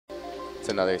It's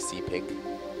another sea pig.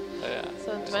 Oh, yeah.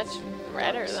 So it's much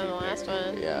redder than the last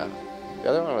one. Yeah. The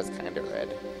other one was kind of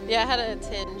red. Yeah, it had a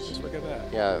tinge. Just look at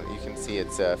that. Yeah, you can see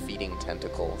it's feeding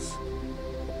tentacles.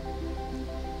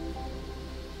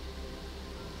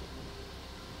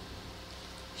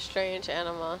 Strange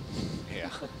animal. Yeah.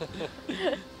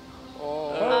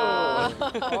 Oh, Oh.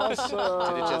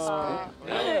 awesome. Did it just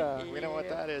Yeah. We know what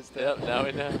that is. Then. Yep, now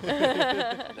we know.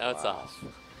 Now it's off.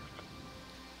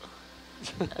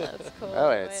 That's cool. Oh, the and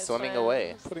way it's it swimming swims.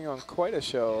 away. Putting on quite a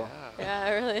show. Yeah,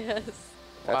 it really is.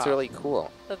 That's Wow. really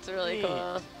cool. That's really Neat.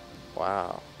 cool.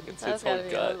 Wow. You can see That's its whole gotta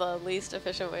be one of gut. the least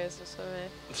efficient ways to swim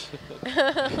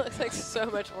in. Looks like so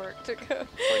much work to go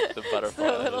Like the butterfly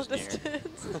so little is near.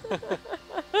 distance.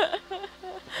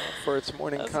 For its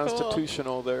morning That's cool.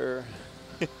 constitutional there.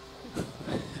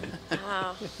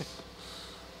 Wow. It's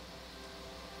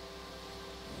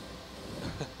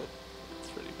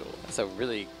pretty cool. That's a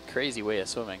really crazy way of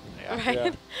swimming. Yeah. Right?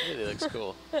 Yeah. Really looks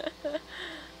cool. Got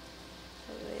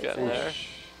Amazing. there.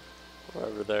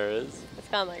 Wherever there is. It's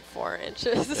gone like 4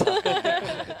 inches. There you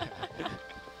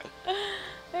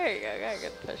go. Got a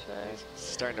good push there.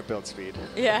 Starting to build speed.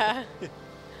 Yeah.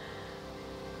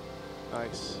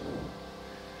 Nice.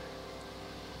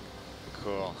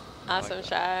 Cool. Awesome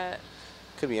shot.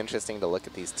 Could be interesting to look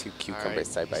at these two cucumbers right,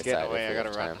 side by he's getting side. away, if we I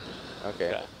have gotta run. time. Okay.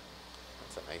 Okay.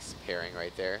 That's a nice pairing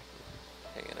right there.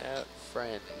 Hanging out,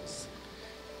 friends.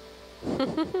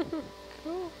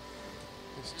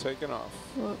 He's taking off.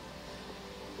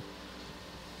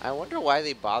 I wonder why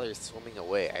they bother swimming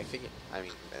away. I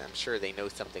mean, I'm sure they know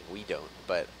something we don't,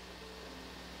 but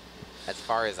as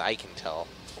far as I can tell,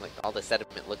 like all the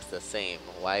sediment looks the same.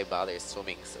 Why bother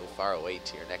swimming so far away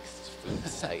to your next food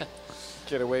site?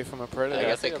 Get away from a predator. I Yeah,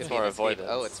 I guess think it could it's be more an escape. avoidance.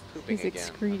 Oh, it's pooping He's again.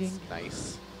 excreting. That's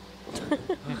nice.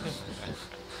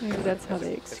 Maybe that's how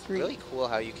they It's excrete. really cool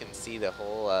how you can see the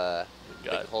whole Gut.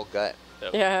 the whole gut.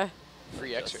 Yep. Yeah.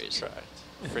 Free Just x-rays. tracked.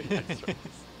 Free x-rays.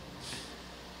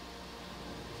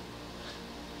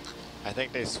 I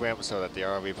think they swim so that the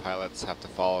ROV pilots have to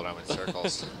follow them in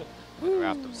circles and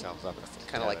wrap themselves up.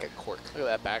 Kind of like a cork. Look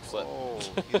at that backflip. Oh,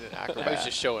 he's an I was acrobat.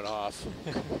 just showing off.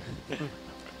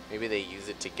 Maybe they use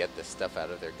it to get the stuff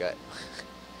out of their gut.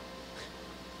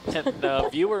 And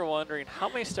if you were wondering, how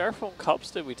many styrofoam cups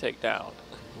did we take down?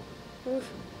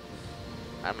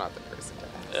 I'm not the person to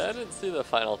ask. I didn't see the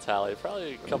final tally.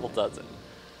 Probably a couple dozen.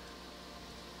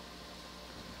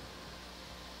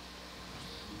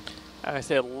 I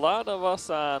say a lot of us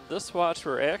on this watch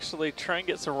were actually trying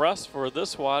to get some rest for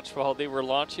this watch while they were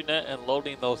launching it and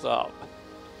loading those up.